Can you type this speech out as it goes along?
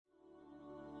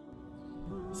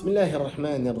بسم الله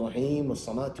الرحمن الرحيم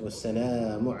والصلاة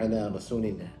والسلام على رسول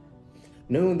الله.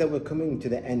 Knowing that we're coming to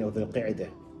the end of the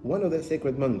Qa'dah, one of the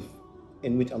sacred months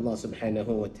in which Allah subhanahu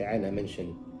wa ta'ala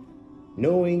mentioned,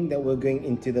 knowing that we're going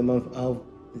into the month of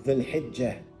Dhul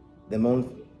Hijjah, the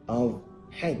month of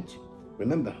Hajj.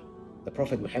 Remember, the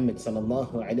Prophet Muhammad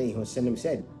sallallahu alayhi wasallam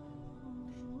said,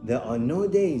 there are no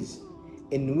days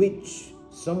in which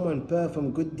someone perform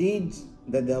good deeds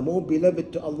that they are more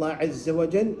beloved to Allah Azza wa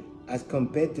Jal as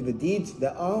compared to the deeds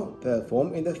that are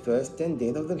performed in the first 10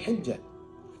 days of the Hijjah.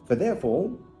 For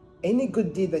therefore, any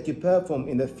good deed that you perform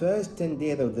in the first 10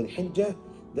 days of the Hijjah,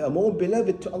 they are more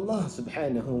beloved to Allah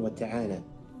subhanahu wa ta'ala.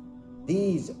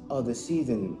 These are the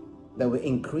seasons that will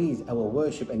increase our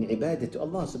worship and ibadah to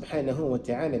Allah subhanahu wa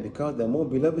ta'ala because they are more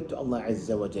beloved to Allah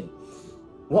Azza wa Jal.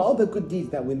 What are the good deeds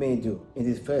that we may do in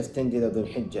these first 10 days of the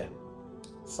Hijjah?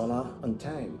 Salah on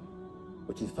time,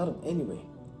 which is fard anyway.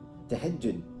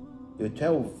 Tahajjud, your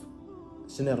 12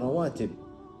 sunnah rawatib,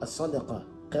 as-sadaqah,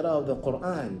 qira'ah of the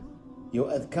Quran, your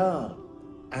adhkar,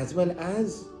 as well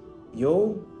as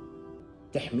your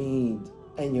tahmeed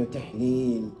and your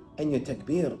tahleel and your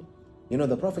takbir. You know,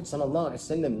 the Prophet sallallahu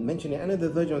alaihi wasallam mentioned in another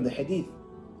version of the hadith,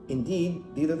 indeed,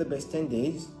 these are the best 10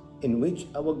 days in which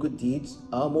our good deeds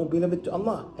are more beloved to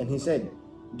Allah. And he said,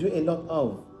 do a lot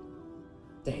of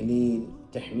tahleel,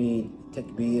 tahmeed,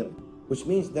 takbir, which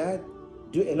means that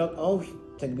do a lot of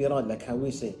takbirat, like how we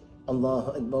say,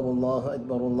 Allahu Akbar, Allahu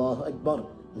Akbar, Allahu Akbar,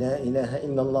 La ilaha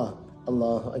illallah,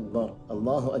 Allahu Akbar,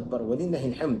 Allahu Akbar,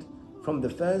 walillahi alhamd. From the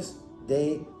first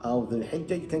day of the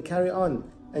Hijjah, you can carry on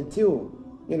until,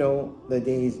 the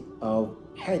days of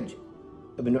Hajj.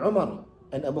 Ibn Umar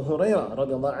and Abu Hurairah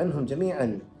radiallahu anhum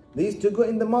jami'an, they used to go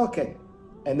in the market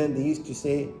and then they used to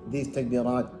say these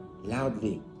takbirat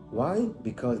loudly. Why?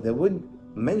 Because they would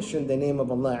mention the name of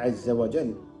Allah Azza wa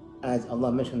Jal, as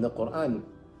Allah mentioned in the Quran,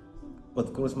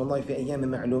 وَاذْكُرُوا اسْمَ اللَّهِ فِي أَيَّامٍ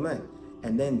مَعْلُومَاتٍ.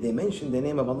 And then they mention the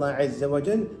name of Allah Azza wa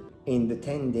Jal in the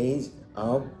 10 days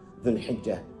of Dhul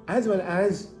Hijjah, as well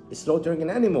as slaughtering an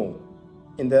animal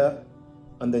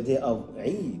on the day of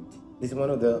Eid. This is one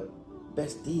of the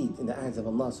best deeds in the eyes of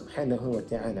Allah subhanahu wa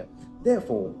ta'ala.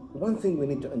 Therefore, one thing we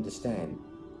need to understand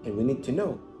and we need to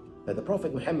know that the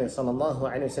Prophet Muhammad sallallahu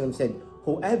alayhi wa sallam said,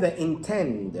 whoever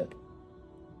intend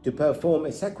to perform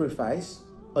a sacrifice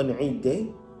on Eid day,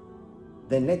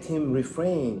 then let him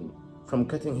refrain from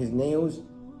cutting his nails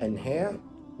and hair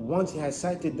once he has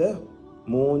sighted the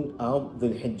moon of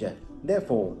Dhul Hijjah.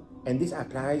 Therefore, and this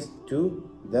applies to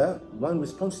the one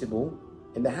responsible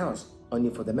in the house, only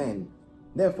for the man.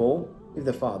 Therefore, if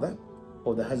the father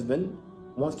or the husband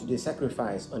wants to do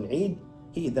sacrifice on Eid,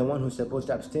 he is the one who's supposed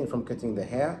to abstain from cutting the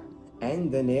hair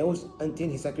and the nails until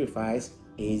his sacrifice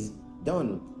is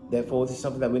done. Therefore, this is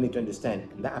something that we need to understand.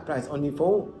 And that applies only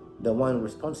for the one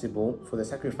responsible for the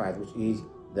sacrifice, which is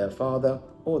the father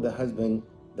or the husband,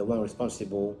 the one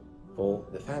responsible for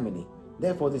the family.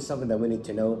 Therefore, this is something that we need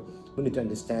to know, we need to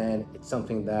understand. It's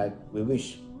something that we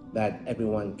wish that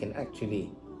everyone can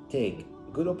actually take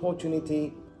good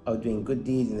opportunity of doing good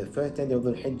deeds in the first 10 days of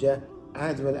Dhul Hijjah,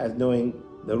 as well as knowing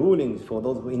the rulings for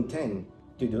those who intend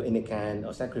to do any kind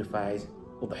of sacrifice,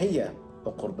 udhiyya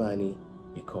or qurbani,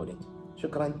 we call it.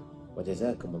 Shukran wa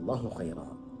jazakum Allahu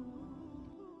khayran.